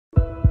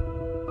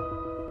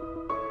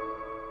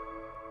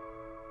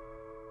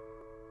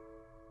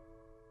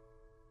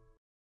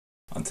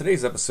On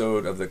today's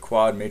episode of the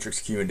Quad Matrix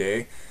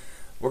Q&A,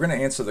 we're going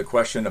to answer the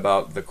question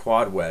about the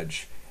quad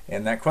wedge.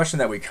 And that question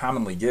that we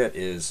commonly get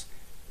is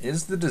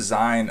the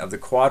design of the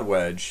quad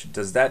wedge,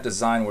 does that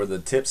design where the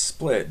tips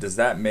split, does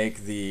that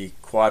make the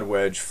quad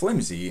wedge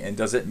flimsy, and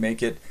does it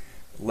make it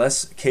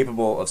less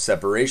capable of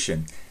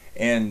separation?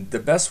 And the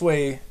best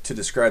way to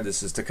describe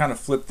this is to kind of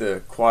flip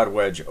the quad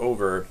wedge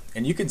over,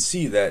 and you can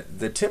see that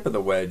the tip of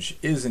the wedge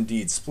is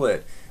indeed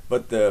split,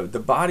 but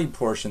the body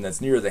portion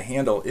that's near the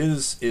handle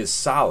is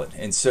solid.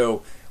 And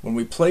so when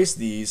we place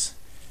these,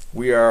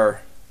 we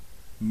are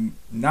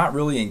not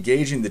really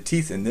engaging the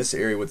teeth in this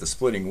area with the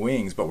splitting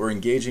wings, but we're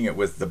engaging it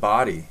with the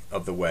body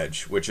of the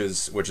wedge, which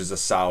is a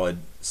solid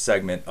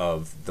segment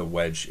of the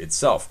wedge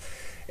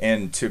itself.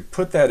 And to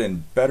put that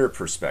in better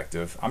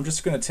perspective, I'm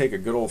just going to take a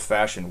good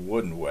old-fashioned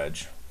wooden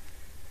wedge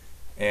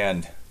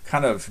and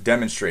kind of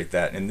demonstrate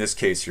that in this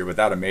case here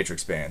without a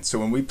matrix band. So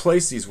when we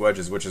place these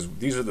wedges,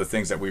 these are the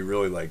things that we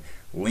really like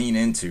lean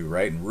into,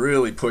 right, and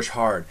really push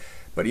hard.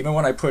 But even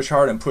when I push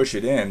hard and push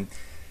it in,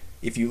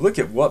 if you look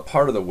at what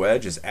part of the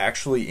wedge is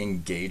actually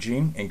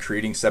engaging and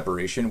creating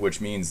separation,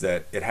 which means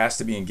that it has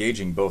to be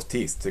engaging both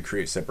teeth to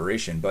create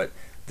separation, but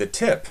the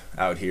tip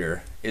out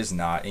here is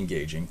not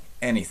engaging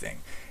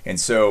anything. And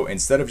so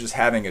instead of just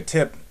having a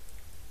tip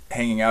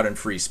hanging out in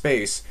free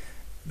space,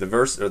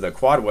 the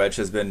quad wedge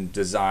has been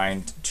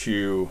designed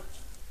to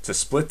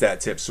split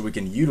that tip so we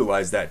can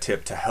utilize that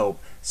tip to help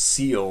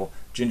seal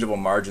gingival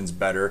margins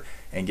better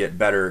and get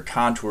better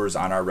contours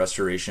on our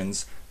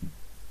restorations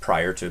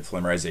prior to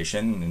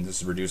polymerization, and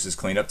this reduces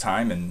cleanup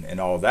time and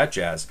all of that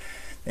jazz.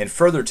 And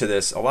further to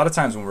this, a lot of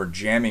times when we're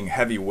jamming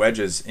heavy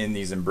wedges in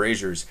these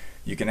embrasures,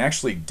 you can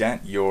actually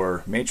dent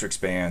your matrix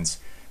bands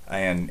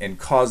and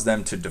cause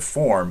them to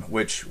deform,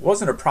 which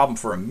wasn't a problem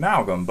for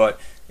amalgam, but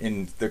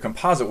in the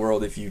composite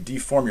world, if you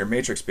deform your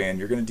matrix band,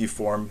 you're going to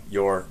deform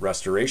your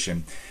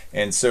restoration.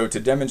 And so to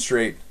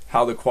demonstrate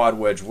how the quad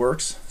wedge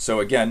works, so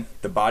again,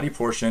 the body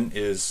portion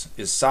is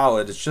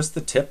solid, it's just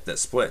the tip that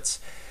splits.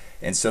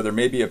 And so there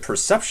may be a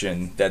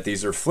perception that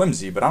these are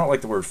flimsy, but I don't like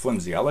the word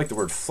flimsy, I like the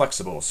word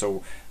flexible.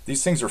 So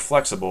these things are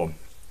flexible,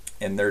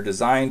 and they're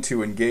designed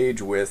to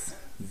engage with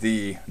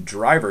the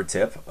driver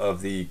tip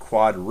of the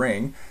quad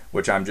ring,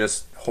 which I'm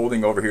just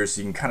holding over here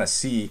so you can kind of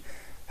see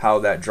how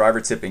that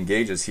driver tip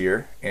engages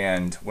here.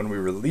 And when we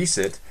release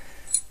it,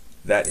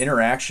 that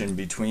interaction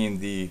between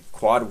the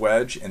quad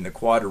wedge and the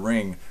quad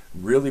ring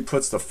really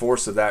puts the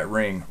force of that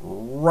ring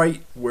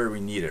right where we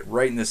need it,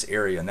 right in this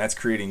area, and that's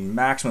creating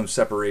maximum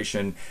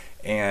separation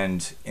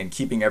and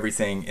keeping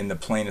everything in the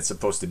plane it's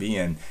supposed to be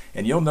in.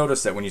 And you'll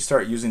notice that when you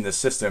start using this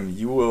system,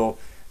 you will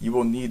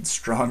need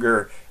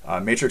stronger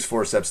matrix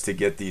forceps to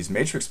get these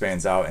matrix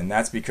bands out, and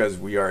that's because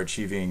we are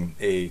achieving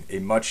a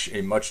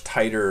much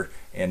tighter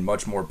and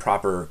much more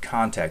proper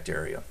contact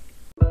area.